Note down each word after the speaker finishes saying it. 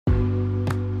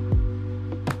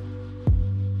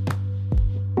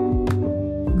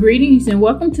Greetings and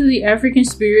welcome to the African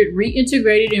Spirit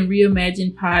Reintegrated and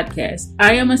Reimagined podcast.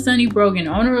 I am Asani Brogan,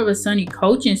 owner of Asani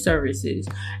Coaching Services,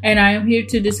 and I am here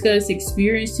to discuss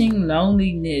experiencing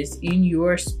loneliness in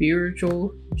your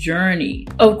spiritual journey.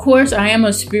 Of course, I am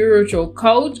a spiritual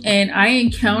coach and I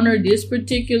encounter this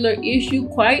particular issue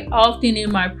quite often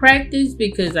in my practice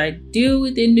because I deal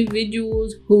with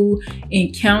individuals who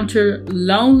encounter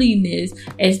loneliness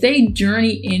as they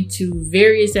journey into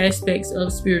various aspects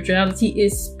of spirituality,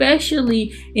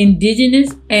 especially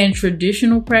indigenous and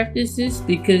traditional practices,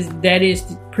 because that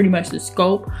is pretty much the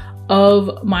scope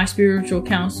of my spiritual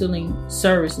counseling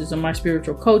services, or my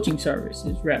spiritual coaching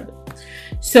services rather.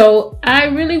 So I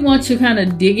really want to kind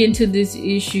of dig into this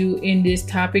issue in this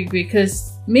topic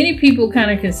because many people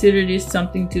kind of consider this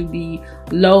something to be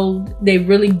loathed. They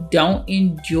really don't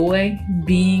enjoy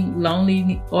being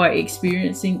lonely or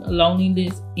experiencing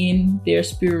loneliness in their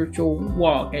spiritual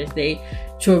walk as they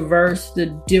traverse the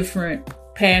different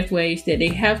pathways that they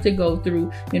have to go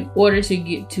through in order to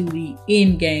get to the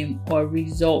end game or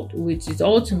result, which is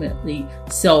ultimately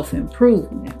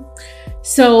self-improvement.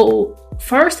 So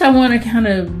first, I want to kind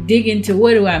of dig into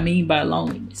what do I mean by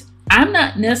loneliness. I'm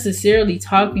not necessarily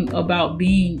talking about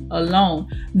being alone,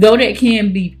 though that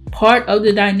can be part of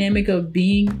the dynamic of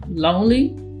being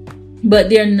lonely, but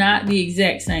they're not the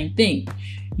exact same thing.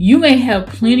 You may have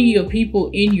plenty of people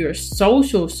in your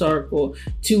social circle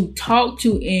to talk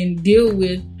to and deal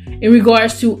with in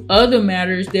regards to other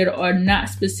matters that are not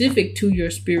specific to your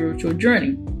spiritual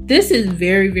journey. This is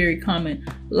very, very common.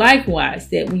 Likewise,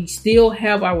 that we still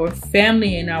have our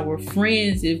family and our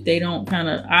friends, if they don't kind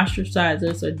of ostracize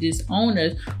us or disown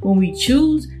us, when we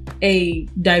choose a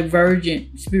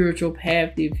divergent spiritual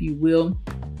path, if you will.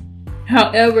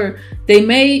 However, they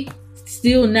may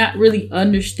still not really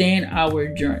understand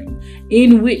our journey,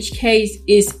 in which case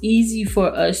it's easy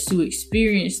for us to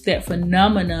experience that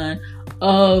phenomenon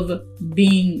of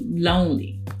being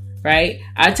lonely, right?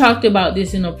 I talked about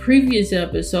this in a previous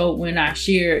episode when I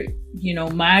shared,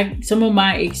 some of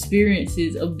my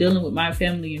experiences of dealing with my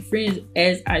family and friends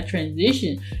as I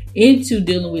transitioned into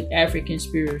dealing with African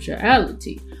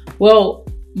spirituality. Well,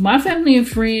 my family and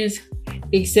friends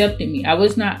accepted me. I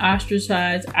was not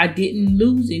ostracized. I didn't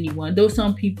lose anyone, though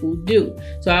some people do.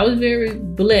 So I was very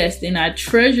blessed, and I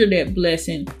treasure that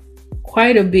blessing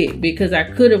quite a bit because I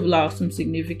could have lost some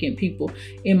significant people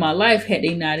in my life had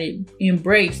they not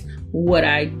embraced what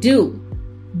I do.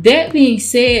 That being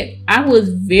said, I was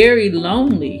very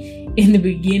lonely in the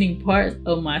beginning part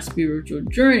of my spiritual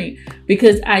journey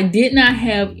because I did not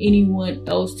have anyone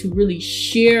else to really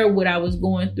share what I was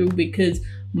going through, because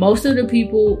most of the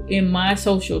people in my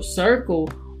social circle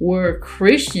were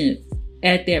Christians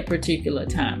at that particular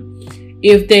time.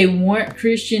 If they weren't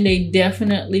Christian, they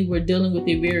definitely were dealing with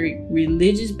a very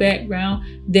religious background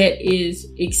that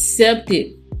is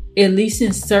accepted, at least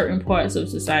in certain parts of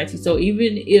society. So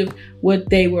even if what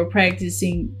they were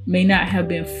practicing may not have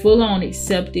been full on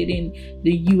accepted in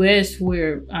the US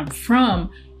where I'm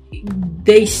from,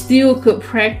 they still could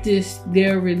practice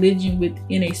their religion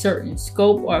within a certain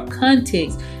scope or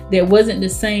context that wasn't the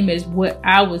same as what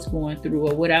I was going through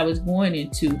or what I was going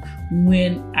into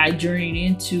when I journeyed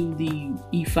into the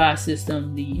Ifa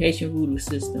system, the Haitian Voodoo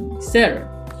system, etc.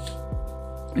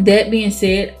 That being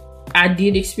said, I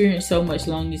did experience so much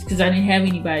loneliness because I didn't have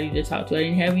anybody to talk to. I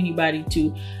didn't have anybody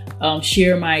to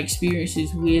share my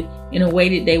experiences with in a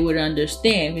way that they would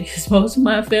understand, because most of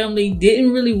my family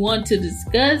didn't really want to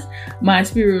discuss my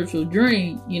spiritual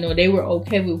journey. They were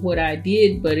okay with what I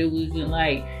did, but it wasn't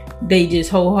like they just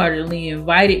wholeheartedly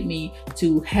invited me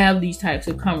to have these types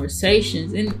of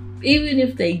conversations. And even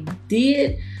if they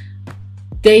did,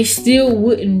 they still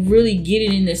wouldn't really get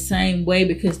it in the same way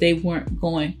because they weren't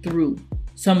going through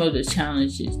some of the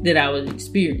challenges that I was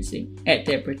experiencing at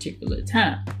that particular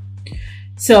time.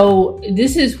 So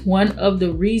this is one of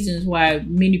the reasons why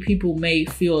many people may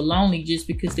feel lonely, just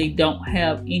because they don't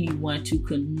have anyone to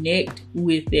connect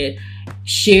with that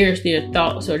shares their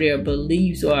thoughts or their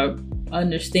beliefs or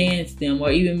understands them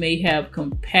or even may have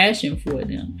compassion for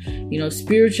them.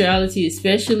 Spirituality,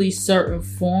 especially certain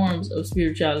forms of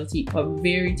spirituality, are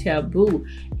very taboo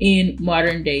in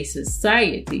modern day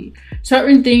society.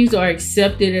 Certain things are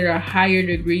accepted at a higher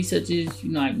degree, such as,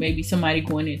 like maybe somebody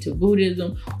going into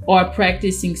Buddhism or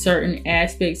practicing certain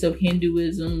aspects of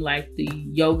Hinduism, like the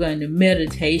yoga and the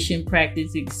meditation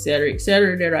practice, etc.,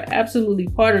 that are absolutely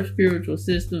part of spiritual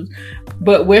systems.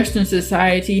 But Western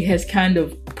society has kind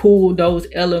of pulled those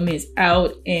elements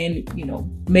out and,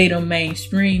 made them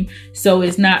mainstream. So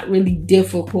it's not really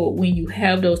difficult when you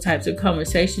have those types of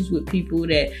conversations with people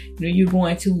that, you're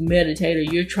going to meditate or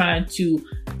you're trying to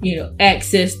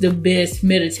access the best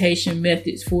meditation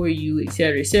methods for you,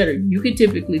 etc., etc. You can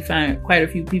typically find quite a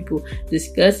few people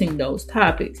discussing those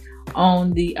topics.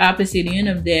 On the opposite end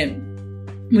of that,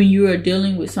 when you are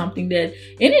dealing with something that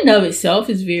in and of itself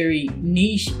is very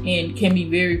niche and can be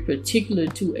very particular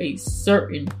to a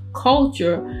certain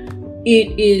culture,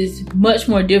 it is much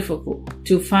more difficult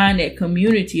to find that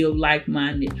community of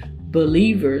like-minded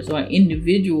believers or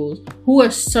individuals who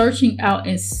are searching out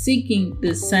and seeking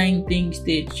the same things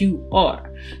that you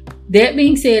are. That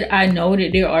being said, I know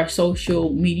that there are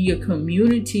social media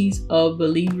communities of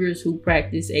believers who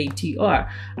practice ATR.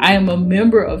 I am a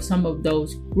member of some of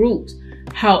those groups.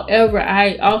 However,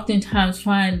 I oftentimes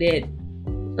find that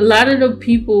a lot of the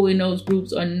people in those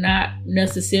groups are not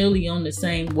necessarily on the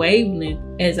same wavelength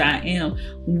as I am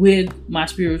with my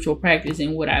spiritual practice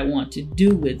and what I want to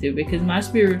do with it, because my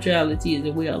spirituality is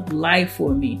a way of life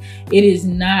for me. It is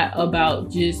not about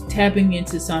just tapping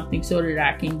into something so that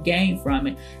I can gain from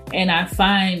it. And I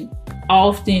find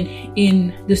often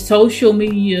in the social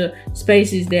media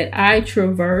spaces that I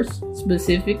traverse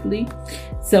specifically,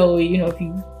 so if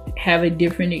you have a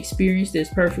different experience,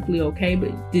 that's perfectly okay, but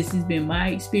this has been my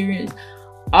experience.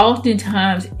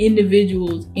 Oftentimes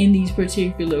individuals in these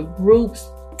particular groups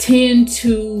tend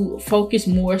to focus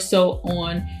more so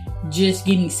on just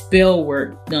getting spell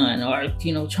work done, or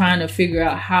trying to figure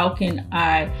out how can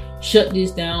I shut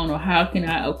this down, or how can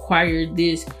I acquire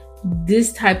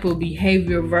this type of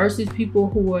behavior, versus people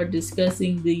who are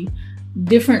discussing the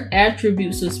different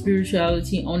attributes of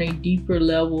spirituality on a deeper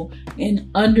level and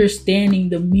understanding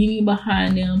the meaning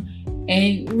behind them,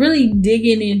 and really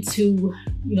digging into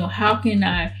how can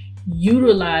I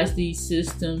utilize these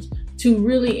systems to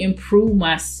really improve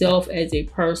myself as a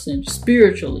person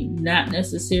spiritually, not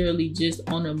necessarily just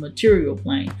on a material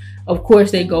plane. Of course,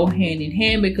 they go hand in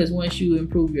hand, because once you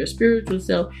improve your spiritual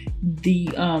self, the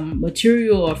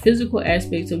material or physical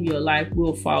aspects of your life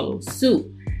will follow suit.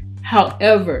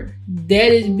 However,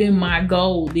 that has been my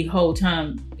goal the whole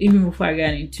time. Even before I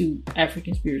got into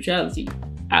African spirituality,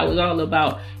 I was all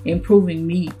about improving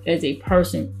me as a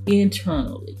person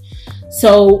internally.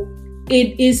 So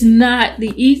it is not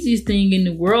the easiest thing in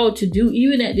the world to do,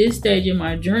 even at this stage in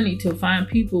my journey, to find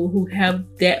people who have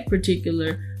that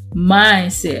particular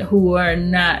mindset, who are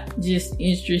not just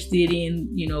interested in,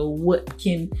 what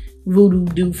can voodoo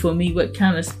do for me? What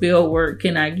kind of spell work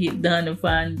can I get done to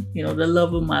find, the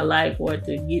love of my life, or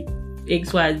to get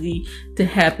XYZ to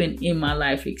happen in my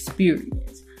life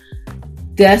experience?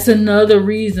 That's another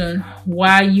reason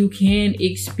why you can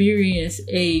experience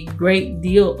a great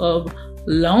deal of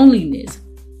loneliness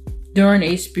during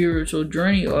a spiritual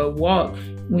journey or walk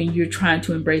when you're trying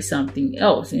to embrace something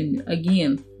else. And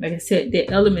again, like I said,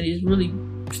 that element is really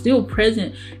still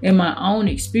present in my own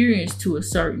experience to a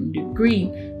certain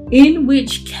degree, in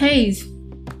which case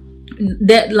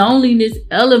that loneliness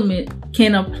element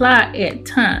can apply at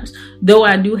times. Though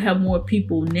I do have more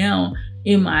people now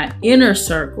in my inner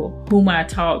circle whom I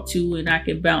talk to and I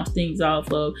can bounce things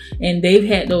off of, and they've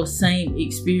had those same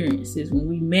experiences. When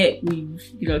we met, we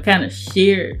kind of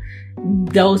shared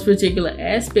those particular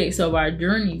aspects of our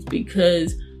journeys,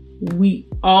 because we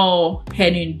all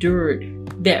had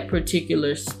endured that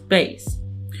particular space.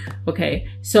 Okay,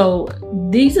 so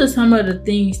these are some of the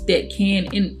things that can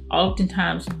and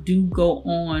oftentimes do go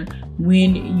on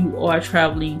when you are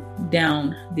traveling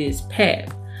down this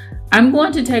path. I'm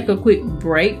going to take a quick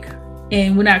break,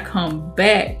 and when I come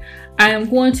back, I am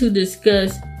going to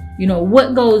discuss,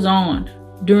 what goes on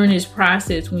during this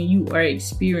process when you are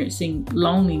experiencing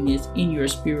loneliness in your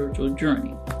spiritual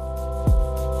journey.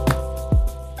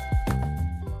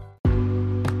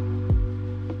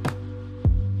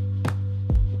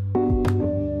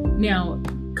 Now,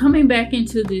 coming back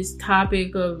into this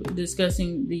topic of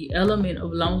discussing the element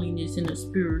of loneliness in a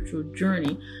spiritual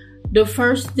journey, the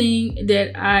first thing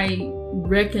that I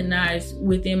recognize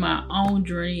within my own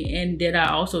journey, and that I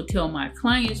also tell my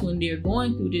clients when they're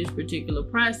going through this particular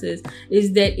process,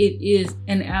 is that it is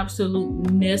an absolute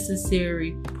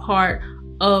necessary part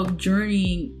of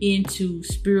journeying into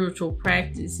spiritual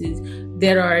practices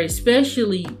that are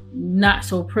especially not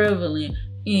so prevalent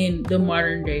in the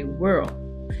modern day world.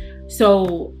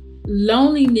 So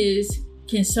loneliness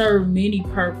can serve many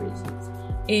purposes.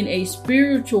 In a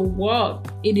spiritual walk,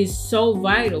 it is so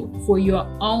vital for your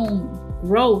own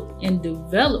growth and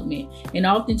development. And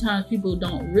oftentimes people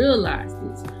don't realize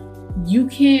this. You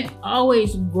can't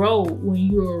always grow when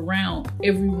you're around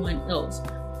everyone else.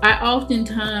 I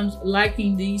oftentimes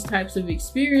liken these types of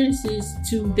experiences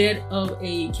to that of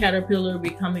a caterpillar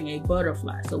becoming a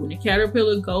butterfly. So when a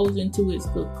caterpillar goes into its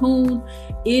cocoon,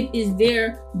 it is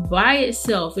there by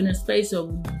itself in a space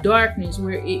of darkness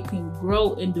where it can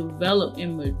grow and develop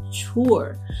and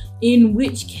mature, in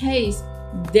which case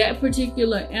that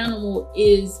particular animal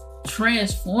is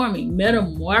transforming,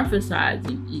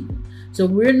 metamorphosizing even. So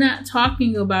we're not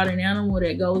talking about an animal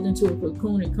that goes into a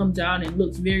cocoon and comes out and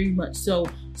looks very much so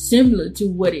similar to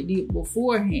what it did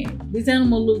beforehand. This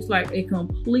animal looks like a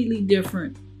completely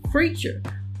different creature,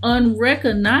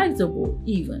 unrecognizable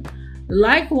even.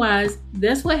 Likewise,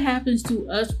 that's what happens to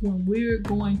us when we're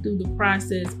going through the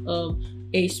process of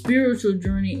a spiritual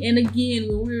journey. And again,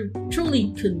 when we're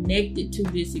truly connected to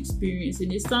this experience,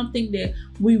 and it's something that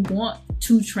we want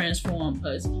to transform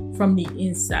us from the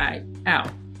inside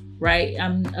out. Right?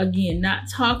 I'm again not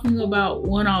talking about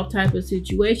one-off type of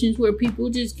situations where people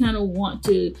just kind of want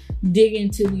to dig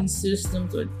into these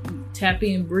systems or tap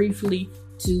in briefly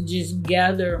to just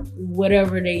gather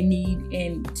whatever they need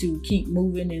and to keep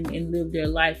moving and live their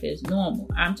life as normal.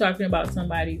 I'm talking about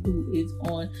somebody who is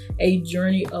on a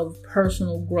journey of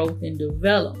personal growth and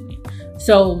development.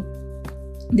 So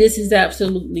this is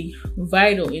absolutely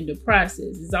vital in the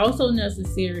process. It's also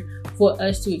necessary for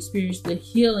us to experience the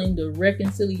healing, the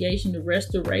reconciliation, the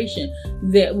restoration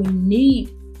that we need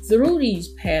through these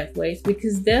pathways,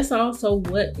 because that's also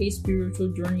what a spiritual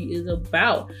journey is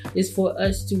about, is for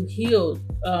us to heal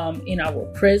in our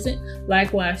present,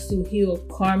 likewise to heal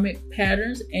karmic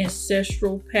patterns,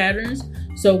 ancestral patterns.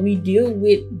 So we deal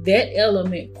with that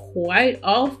element quite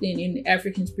often in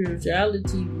African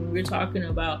spirituality when we're talking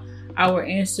about our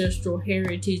ancestral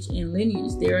heritage and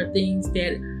lineage. There are things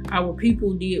that our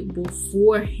people did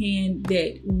beforehand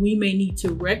that we may need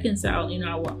to reconcile in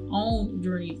our own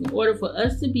journeys in order for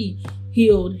us to be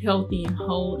healed, healthy, and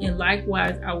whole. And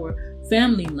likewise, our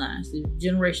family lines, the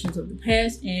generations of the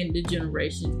past and the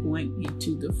generations going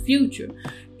into the future.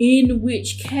 In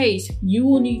which case, you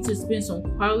will need to spend some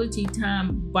quality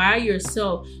time by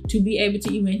yourself to be able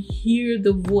to even hear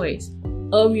the voice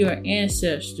of your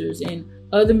ancestors and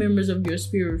other members of your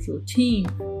spiritual team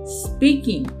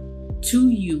speaking to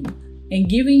you and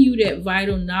giving you that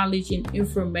vital knowledge and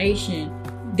information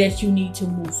that you need to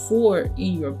move forward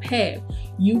in your path.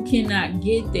 You cannot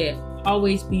get that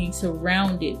always being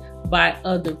surrounded by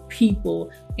other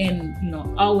people and,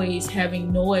 always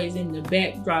having noise in the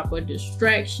backdrop or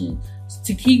distraction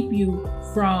to keep you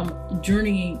from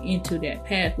journeying into that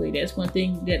pathway. That's one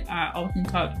thing that I often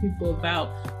talk to people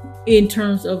about in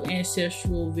terms of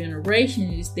ancestral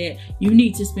veneration, is that you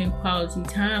need to spend quality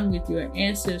time with your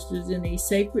ancestors in a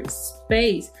sacred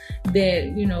space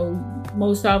that,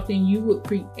 most often you would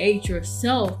create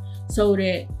yourself so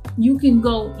that you can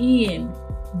go in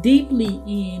deeply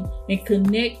in and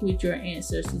connect with your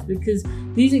ancestors, because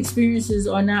these experiences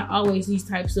are not always these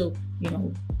types of,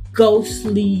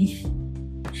 ghostly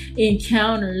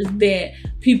encounters that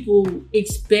people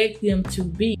expect them to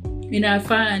be. And I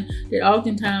find that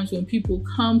oftentimes when people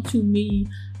come to me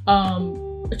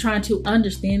trying to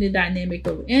understand the dynamic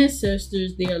of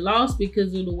ancestors, they are lost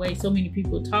because of the way so many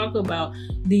people talk about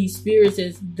these spirits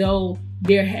as though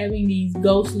they're having these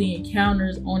ghostly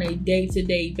encounters on a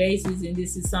day-to-day basis. And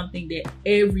this is something that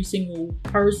every single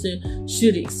person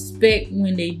should expect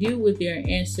when they deal with their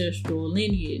ancestral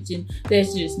lineage. And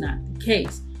that's just not the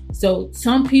case. So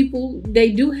some people,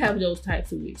 they do have those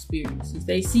types of experiences.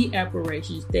 They see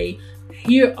apparitions, they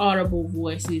hear audible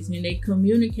voices, and they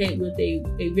communicate with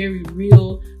a very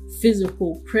real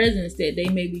physical presence that they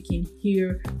maybe can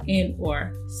hear and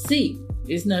or see.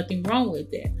 There's nothing wrong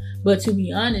with that. But to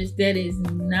be honest, that is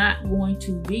not going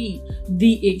to be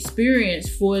the experience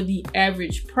for the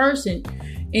average person.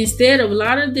 Instead of a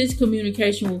lot of this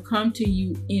communication will come to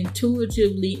you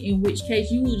intuitively, in which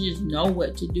case you will just know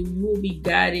what to do. You will be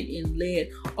guided and led,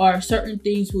 or certain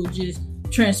things will just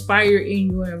transpire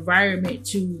in your environment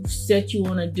to set you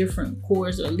on a different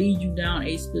course or lead you down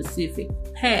a specific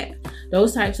path.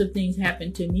 Those types of things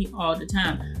happen to me all the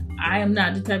time. I am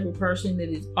not the type of person that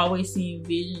is always seeing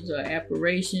visions or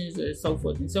apparitions or so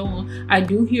forth and so on. I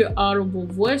do hear audible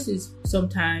voices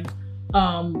sometimes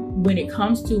when it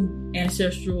comes to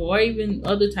ancestral or even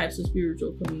other types of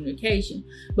spiritual communication.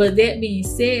 But that being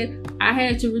said, I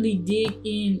had to really dig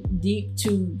in deep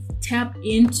to tap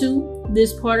into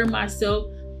this part of myself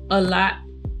a lot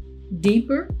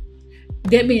deeper.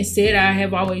 That being said, I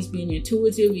have always been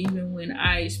intuitive, even when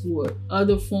I explored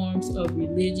other forms of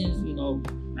religions.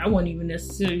 I wouldn't even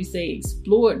necessarily say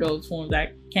explored those forms.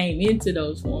 I came into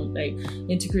those forms, like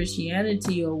into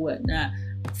Christianity or whatnot,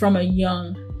 from a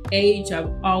young age,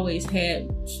 I've always had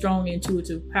strong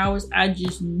intuitive powers. I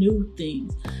just knew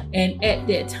things. And at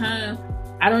that time,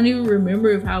 I don't even remember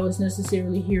if I was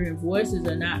necessarily hearing voices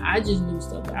or not. I just knew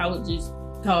stuff. I would just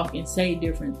talk and say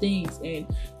different things, and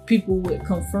people would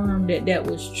confirm that that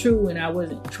was true, and I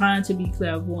wasn't trying to be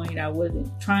clairvoyant. I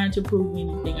wasn't trying to prove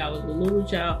anything. I was a little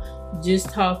child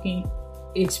just talking,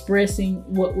 expressing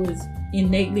what was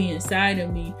innately inside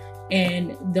of me,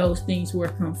 and those things were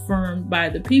confirmed by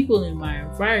the people in my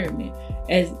environment.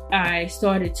 As I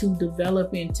started to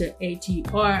develop into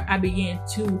HER, I began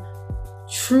to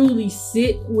truly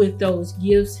sit with those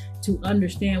gifts to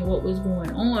understand what was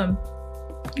going on.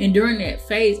 And during that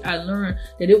phase, I learned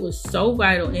that it was so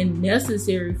vital and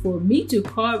necessary for me to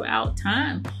carve out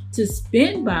time to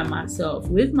spend by myself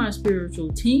with my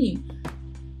spiritual team,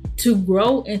 to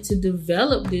grow and to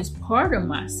develop this part of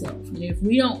myself. And if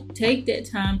we don't take that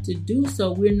time to do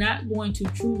so, we're not going to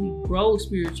truly grow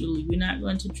spiritually. We're not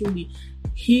going to truly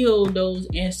heal those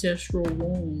ancestral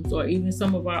wounds, or even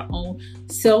some of our own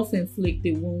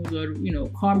self-inflicted wounds, or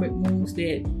karmic wounds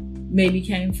that maybe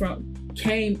came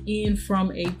in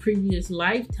from a previous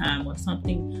lifetime or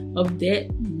something of that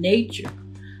nature.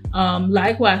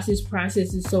 Likewise, this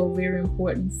process is so very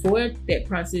important for that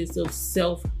process of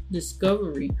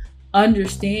self-discovery,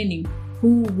 understanding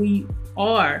who we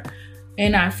are.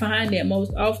 And I find that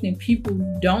most often people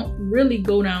don't really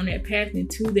go down that path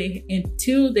until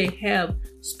they have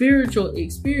spiritual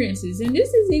experiences. And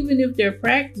this is even if they're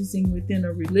practicing within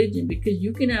a religion, because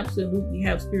you can absolutely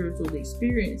have spiritual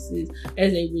experiences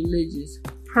as a religious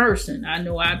person. I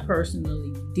know I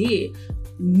personally did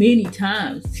many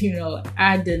times.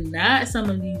 I denied some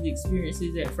of these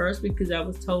experiences at first because I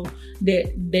was told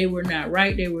that they were not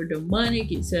right, they were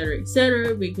demonic,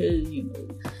 etc., because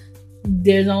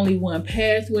there's only one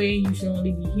pathway and you should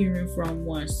only be hearing from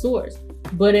one source.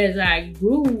 But as I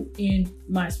grew in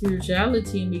my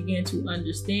spirituality and began to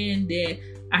understand that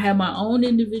I had my own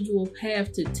individual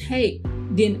path to take,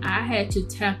 then I had to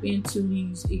tap into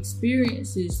these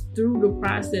experiences through the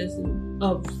process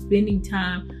of spending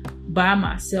time by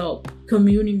myself,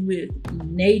 communing with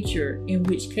nature, in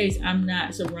which case I'm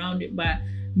not surrounded by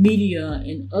media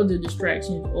and other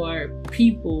distractions or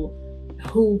people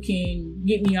who can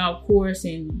get me off course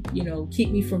and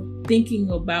keep me from thinking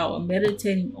about or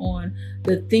meditating on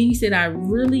the things that I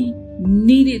really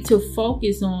needed to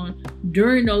focus on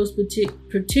during those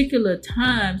particular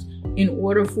times in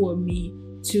order for me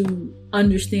to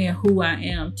understand who I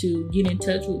am, to get in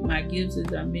touch with my gifts,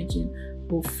 as I mentioned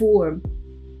before,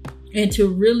 and to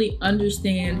really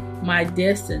understand my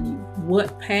destiny.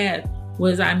 What path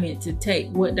was I meant to take?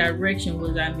 What direction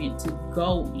was I meant to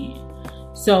go in?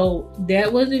 So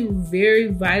that was a very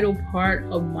vital part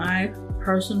of my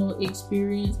personal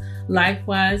experience.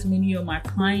 Likewise, many of my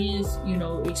clients,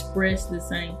 expressed the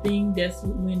same thing. That's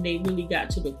when they really got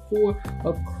to the core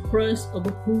of crust of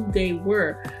who they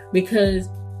were, because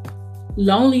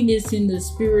loneliness in the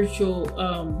spiritual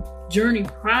journey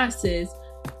process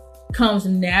comes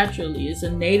naturally. It's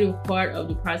a native part of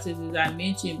the process, as I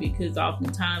mentioned, because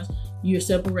oftentimes you're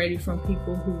separated from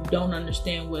people who don't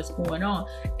understand what's going on.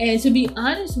 And to be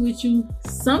honest with you,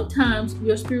 sometimes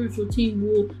your spiritual team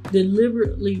will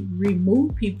deliberately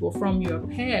remove people from your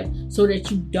path so that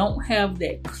you don't have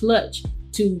that clutch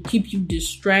to keep you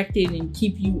distracted and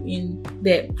keep you in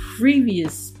that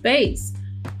previous space.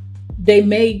 They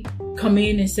may come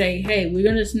in and say, hey, we're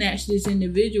going to snatch this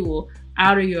individual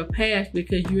out of your path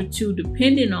because you're too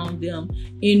dependent on them,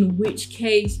 in which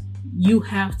case you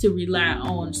have to rely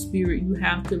on spirit. You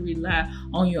have to rely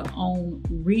on your own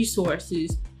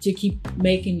resources to keep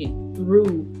making it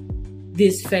through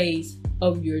this phase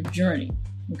of your journey.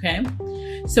 Okay,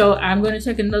 so I'm going to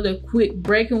take another quick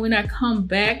break, and when I come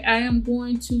back, I am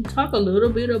going to talk a little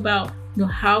bit about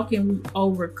how can we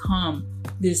overcome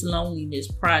this loneliness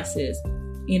process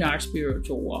in our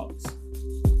spiritual walks.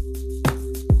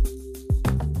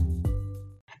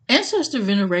 Ancestor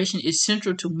veneration is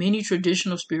central to many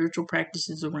traditional spiritual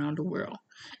practices around the world.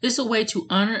 It's a way to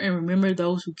honor and remember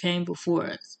those who came before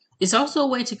us. It's also a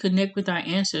way to connect with our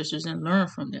ancestors and learn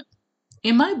from them.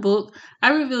 In my book,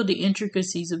 I reveal the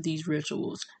intricacies of these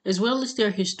rituals, as well as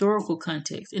their historical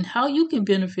context and how you can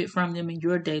benefit from them in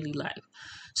your daily life.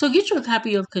 So get your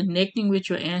copy of Connecting with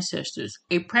Your Ancestors,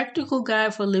 a practical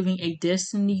guide for living a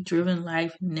destiny-driven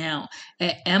life now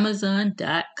at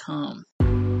Amazon.com.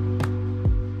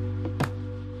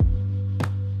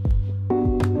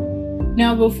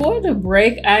 Now, before the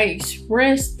break, I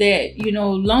expressed that,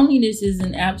 loneliness is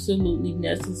an absolutely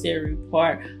necessary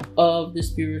part of the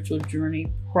spiritual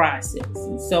journey process.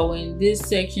 And so in this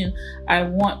section, I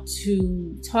want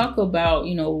to talk about,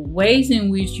 ways in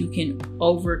which you can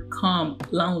overcome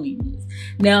loneliness.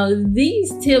 Now,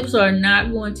 these tips are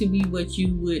not going to be what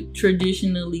you would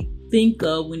traditionally think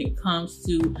of when it comes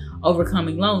to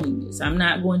overcoming loneliness. I'm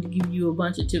not going to give you a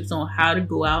bunch of tips on how to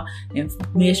go out and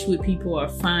mesh with people or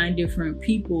find different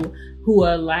people who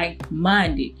are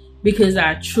like-minded, because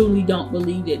I truly don't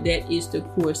believe that is the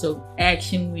course of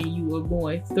action when you are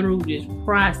going through this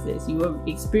process. You are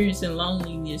experiencing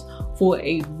loneliness for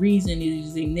a reason. It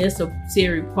is a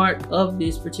necessary part of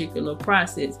this particular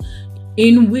process.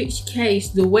 In which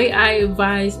case, the way I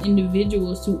advise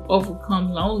individuals to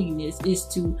overcome loneliness is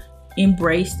to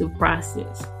embrace the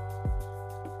process.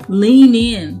 Lean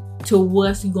in to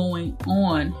what's going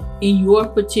on in your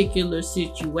particular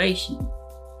situation.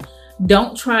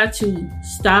 Don't try to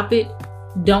stop it.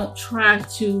 Don't try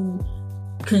to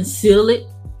conceal it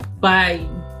by,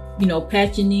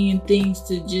 patching in things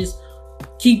to just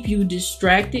keep you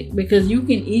distracted, because you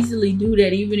can easily do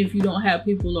that even if you don't have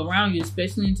people around you,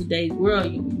 especially in today's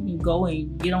world. You can go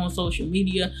and get on social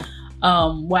media,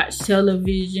 watch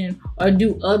television, or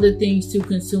do other things to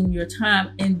consume your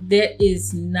time, and that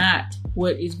is not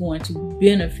what is going to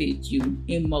benefit you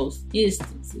in most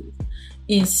instances.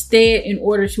 Instead, in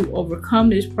order to overcome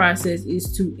this process,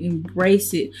 is to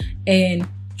embrace it and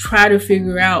try to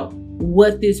figure out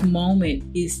what this moment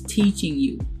is teaching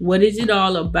you. What is it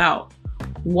all about?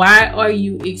 Why are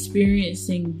you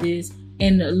experiencing this?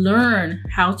 And learn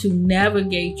how to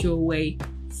navigate your way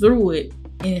through it,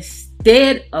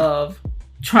 instead of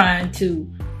trying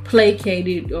to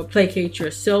placate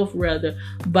yourself rather,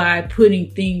 by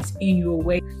putting things in your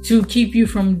way to keep you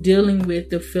from dealing with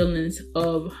the feelings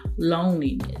of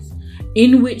loneliness.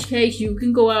 In which case, you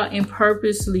can go out and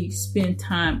purposely spend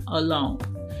time alone.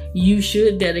 You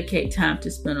should dedicate time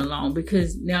to spend alone,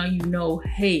 because now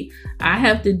hey, I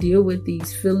have to deal with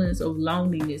these feelings of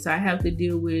loneliness. I have to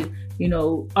deal with,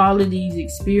 all of these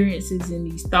experiences and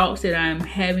these thoughts that I am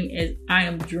having as I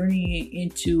am journeying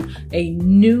into a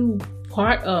new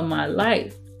part of my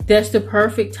life. That's the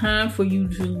perfect time for you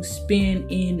to spend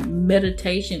in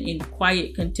meditation, in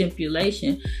quiet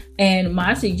contemplation. And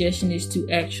my suggestion is to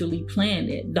actually plan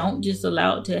it. Don't just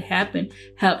allow it to happen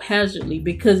haphazardly,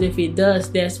 because if it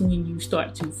does, that's when you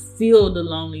start to feel the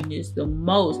loneliness the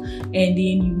most. And then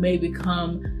you may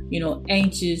become,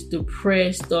 anxious,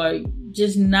 depressed, or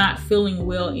just not feeling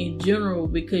well in general,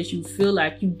 because you feel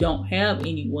like you don't have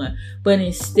anyone. But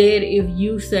instead, if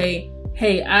you say,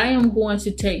 hey, I am going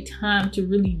to take time to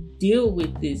really deal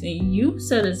with this, and you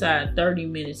set aside 30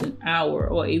 minutes, an hour,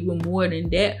 or even more than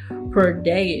that per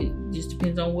day. It just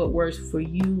depends on what works for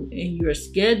you and your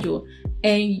schedule.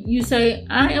 And you say,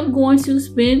 I am going to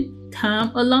spend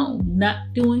time alone,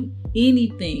 not doing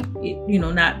anything,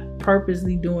 not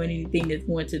purposely doing anything that's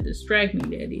going to distract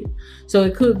me, that is. So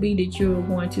it could be that you're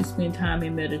going to spend time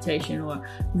in meditation or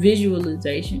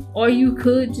visualization, or you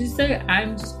could just say,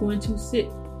 I'm just going to sit.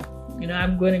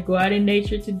 I'm going to go out in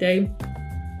nature today,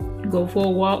 go for a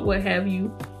walk, what have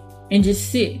you, and just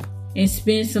sit and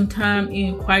spend some time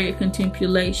in quiet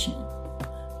contemplation.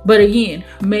 But again,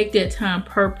 make that time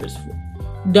purposeful.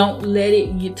 Don't let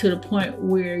it get to the point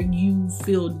where you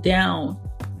feel down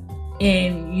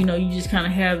and, you just kind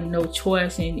of have no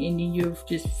choice, and then you're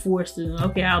just forced to,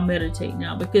 okay, I'll meditate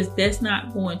now, because that's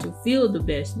not going to feel the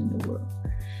best in the world.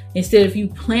 Instead, if you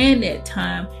plan that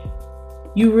time,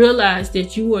 you realize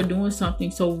that you are doing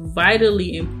something so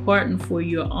vitally important for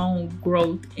your own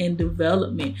growth and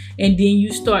development. And then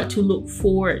you start to look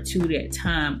forward to that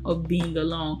time of being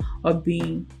alone or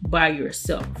being by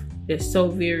yourself. That's so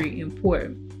very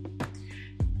important.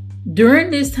 During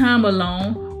this time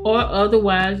alone, or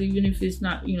otherwise, even if it's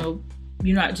not, you're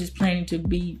not just planning to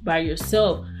be by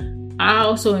yourself, I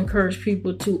also encourage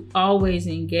people to always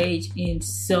engage in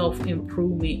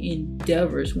self-improvement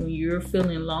endeavors when you're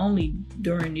feeling lonely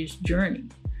during this journey.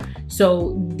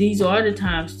 So these are the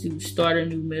times to start a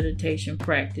new meditation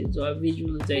practice or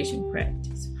visualization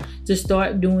practice, to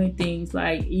start doing things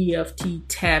like EFT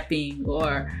tapping,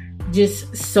 or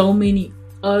just so many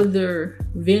other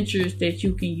ventures that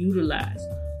you can utilize.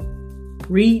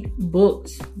 Read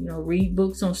books, read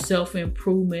books on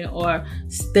self-improvement, or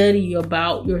study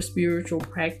about your spiritual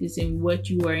practice and what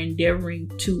you are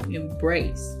endeavoring to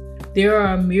embrace. There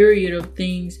are a myriad of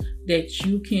things that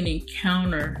you can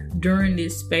encounter during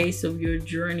this space of your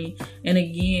journey. And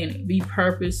again, be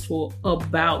purposeful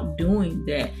about doing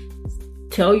that.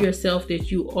 tell yourself that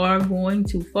you are going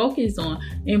to focus on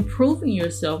improving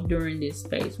yourself during this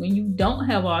space. When you don't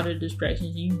have all the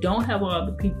distractions, you don't have all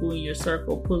the people in your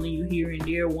circle pulling you here and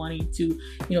there, wanting to,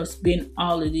 spend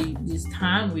all of this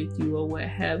time with you or what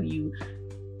have you.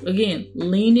 Again,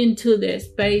 lean into that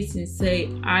space and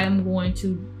say, I am going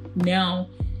to now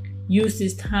use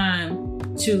this time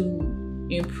to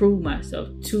improve myself,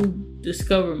 to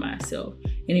discover myself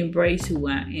and embrace who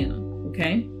I am.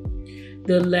 Okay.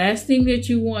 The last thing that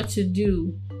you want to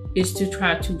do is to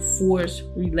try to force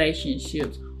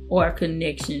relationships or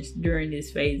connections during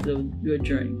this phase of your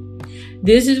journey.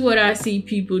 This is what I see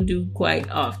people do quite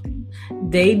often.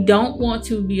 They don't want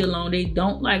to be alone. They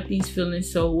don't like these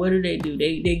feelings. So what do?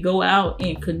 They go out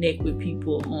and connect with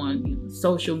people on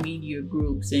social media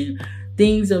groups and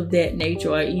things of that nature,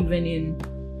 or even in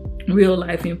real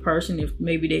life in person, if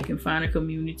maybe they can find a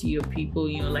community of people,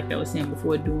 like I was saying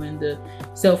before, doing the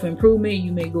self-improvement.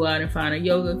 You may go out and find a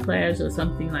yoga class or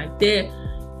something like that,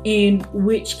 in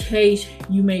which case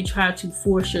you may try to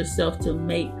force yourself to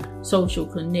make social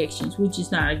connections, which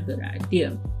is not a good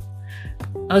idea.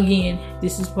 Again,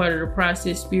 this is part of the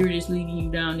process. Spirit is leading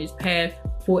you down this path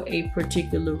for a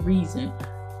particular reason.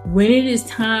 When it is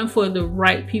time for the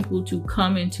right people to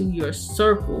come into your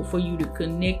circle for you to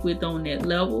connect with on that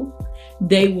level,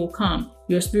 they will come.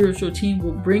 Your spiritual team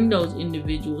will bring those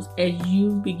individuals as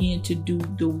you begin to do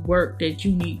the work that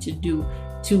you need to do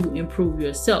to improve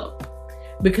yourself.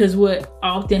 Because what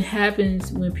often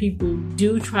happens when people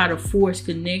do try to force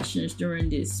connections during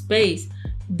this space,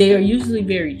 they are usually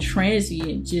very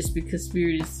transient, just because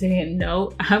Spirit is saying,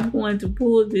 no, I'm going to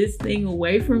pull this thing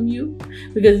away from you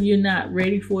because you're not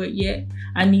ready for it yet.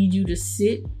 I need you to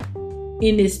sit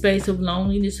in this space of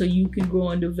loneliness so you can grow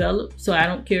and develop. So I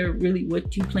don't care really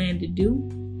what you plan to do.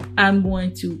 I'm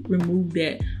going to remove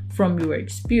that from your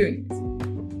experience.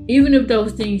 Even if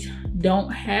those things don't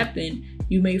happen,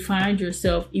 you may find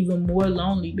yourself even more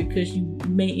lonely because you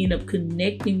may end up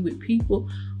connecting with people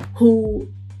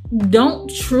who don't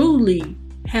truly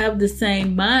have the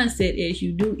same mindset as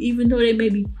you do, even though they may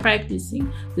be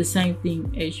practicing the same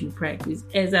thing as you practice,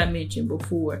 as I mentioned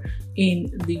before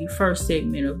in the first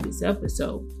segment of this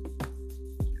episode.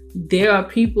 There are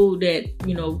people that,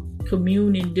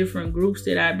 commune in different groups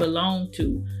that I belong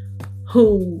to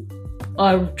who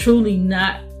are truly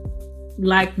not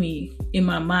like me in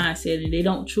my mindset, and they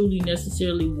don't truly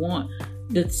necessarily want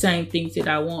the same things that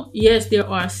I want. Yes, there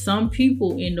are some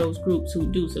people in those groups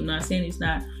who do. So I'm not saying it's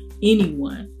not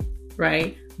anyone,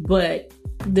 right? But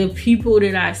the people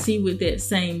that I see with that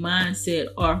same mindset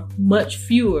are much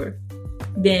fewer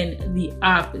than the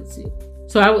opposite.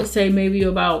 So I would say maybe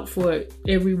about for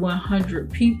every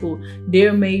 100 people,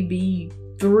 there may be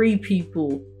 3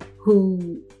 people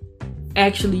who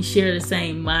actually share the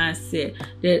same mindset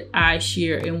that I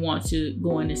share and want to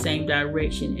go in the same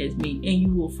direction as me. And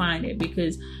you will find it,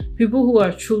 because people who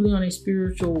are truly on a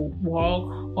spiritual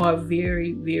walk are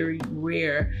very, very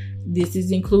rare. This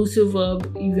is inclusive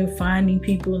of even finding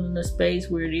people in a space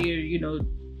where they're,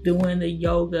 doing the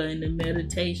yoga and the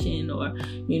meditation, or,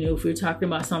 if we're talking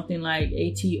about something like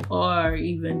ATR,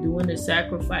 even doing the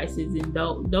sacrifices and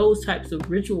those types of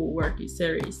ritual work,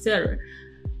 etc., etc.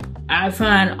 I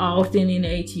find often in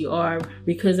ATR,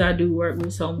 because I do work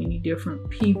with so many different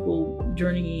people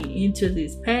journeying into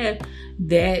this path,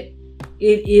 that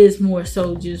it is more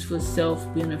so just for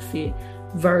self-benefit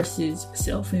versus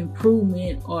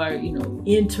self-improvement or,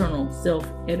 internal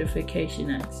self-edification.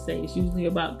 I'd say it's usually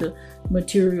about the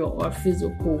material or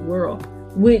physical world,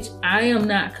 which I am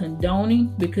not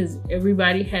condoning, because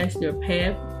everybody has their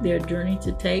path, their journey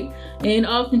to take. And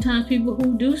oftentimes people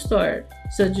who do start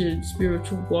such a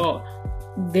spiritual walk,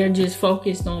 they're just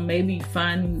focused on maybe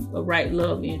finding a right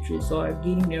love interest or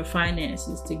getting their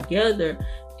finances together.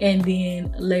 And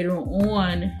then later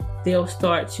on, they'll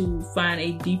start to find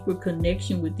a deeper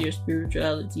connection with their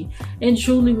spirituality and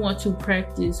truly want to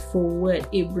practice for what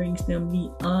it brings them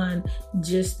beyond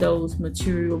just those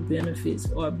material benefits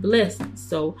or blessings.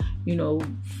 So,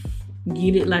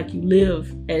 get it like you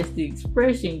live, as the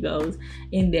expression goes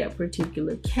in that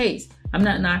particular case. I'm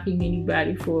not knocking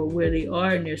anybody for where they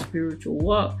are in their spiritual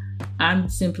walk. I'm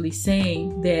simply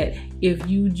saying that if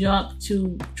you jump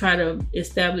to try to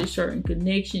establish certain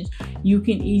connections, you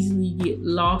can easily get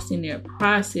lost in that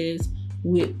process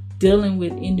with dealing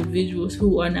with individuals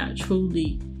who are not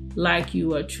truly like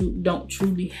you or don't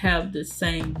truly have the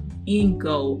same end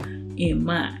goal in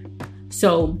mind.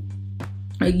 So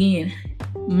again,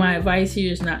 my advice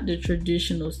here is not the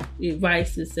traditional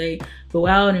advice to say, go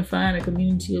out and find a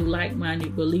community of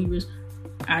like-minded believers.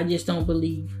 I just don't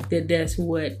believe that that's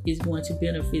what is going to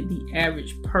benefit the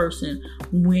average person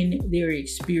when they're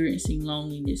experiencing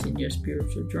loneliness in their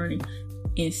spiritual journey.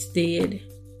 Instead,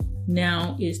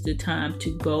 now is the time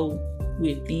to go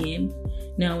within.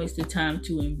 Now is the time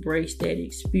to embrace that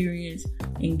experience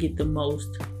and get the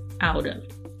most out of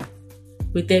it.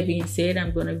 With that being said,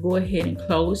 I'm going to go ahead and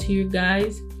close here,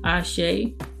 guys.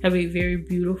 Ashe. Have a very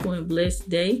beautiful and blessed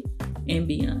day and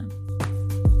beyond.